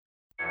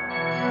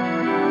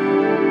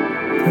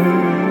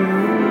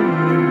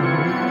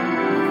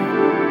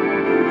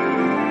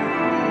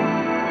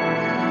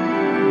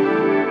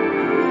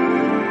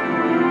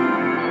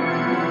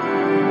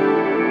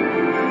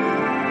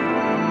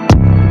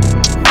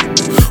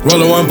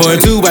Rollin'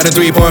 1.2 by the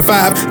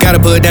 3.5. Gotta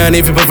put down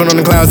if you're puffin' on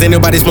the clouds. Ain't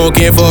nobody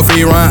smoking for a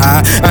free run.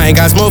 I ain't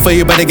got smoke for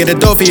you, better get a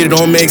dough for you.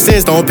 Don't make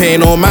sense, don't pay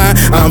no mind.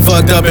 I'm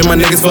fucked up and my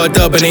niggas fucked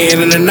up. At the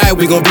end of the night,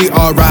 we gon' be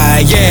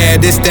alright. Yeah,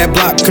 this that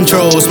block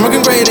control.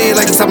 Smoking grade A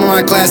like the top of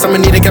my class. I'ma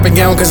need a cap and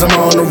gown cause I'm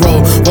on the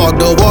road. Walk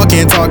the walk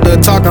and talk the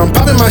talk. I'm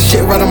popping my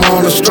shit right, I'm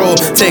on a stroll.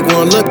 Take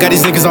one look, got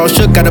these niggas all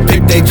shook. Gotta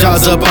pick they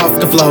jaws up off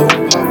the floor.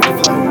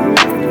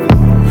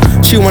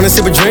 She wanna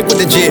sip a drink with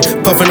the jit.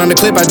 Puffin' on the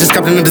clip, I just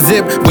copped another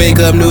zip. Wake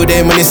up, new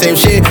day, money, same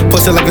shit.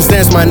 Posted like a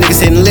stance, my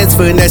niggas hitting lids.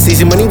 Footin' that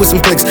easy money with some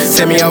clicks.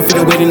 Send me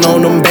outfitted waiting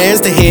on them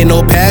bands to hit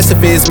no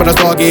pacifists. But I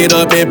spark it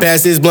up and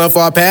pass this blunt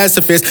for a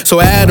pacifist.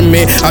 So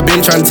adamant, I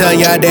been trying to tell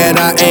y'all that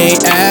I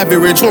ain't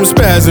average. Who I'm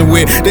spazzing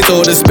with, they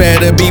told us spare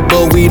the beat,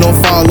 but we don't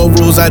follow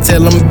rules. I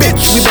tell them,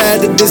 bitch, we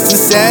bad at this,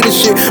 is sad as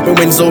shit. Been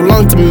waiting so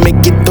long to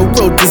make it, the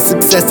road to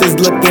success is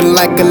looking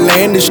like a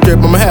landing strip.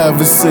 I'ma have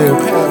a sip.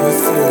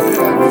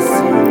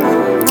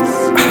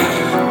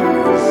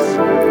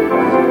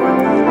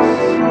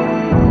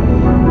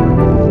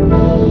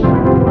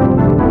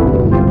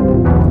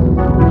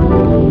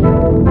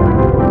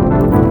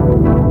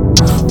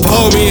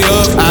 Hold me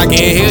up, I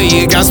can't hear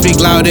you. Gotta speak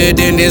louder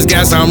than this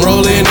gas I'm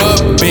rolling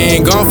up.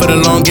 Been gone for the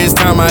longest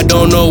time, I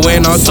don't know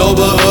when I'll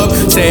sober up.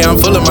 Say I'm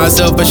full of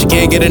myself, but she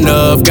can't get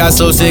enough. Got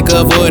so sick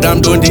of what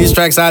I'm doing these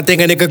tracks, I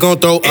think a nigga gon'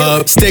 throw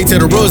up. Stick to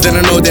the rules, then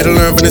I know that I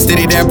learned from the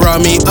city that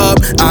brought me up.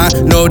 I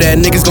know that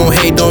niggas gon'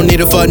 hate, don't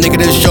need a fuck nigga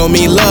to show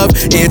me love.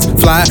 It's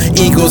fly,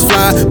 eagles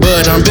fly,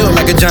 but I'm built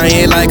like a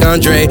giant like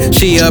Andre.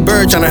 She a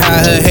bird tryna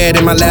hide her head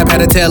in my lap, had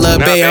to tell her,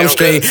 babe, I'm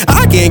straight.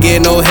 I can't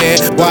get no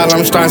head while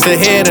I'm strong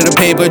ahead of the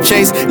paper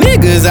chase.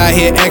 Niggas out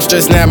here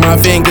extra, snap my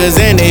fingers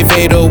and they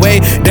fade away.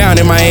 Down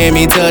in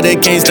Miami, tell the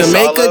Kings to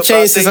make a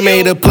change since I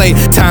made a play.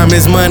 Time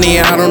is money,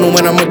 I don't know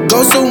when I'ma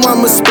go, so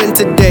I'ma spend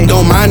today.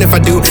 Don't mind if I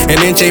do, and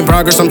then chain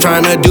progress I'm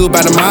trying to do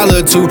about a mile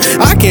or two.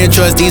 I can't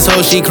trust these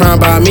hoes, she crying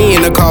by me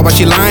in the car while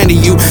she lying to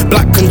you.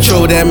 Block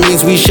control, that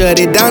means we shut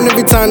it down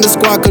every time the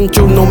squad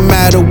control. No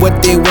matter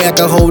what they wear, I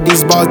can hold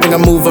these balls, think I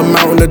move a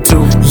mountain or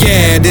two.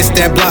 Yeah, this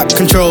that block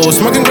control.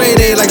 Smoking grade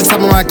A like the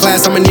top of my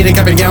class, I'ma need a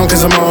cap and gown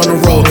cause I'm on the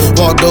road.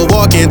 Walk the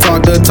walk and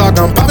talk the talk,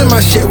 I'm popping my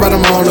shit right,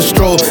 I'm on a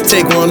stroll.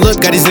 Take one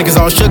look, got these niggas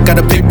all shook,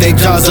 gotta pick they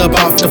jaws up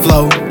off the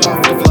floor.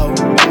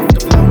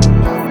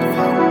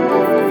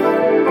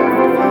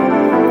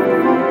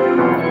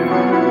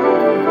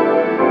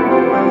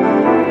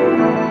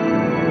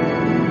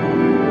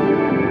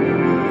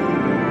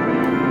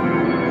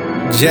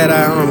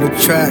 Jedye on the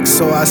track,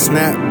 so I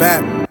snap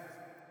back.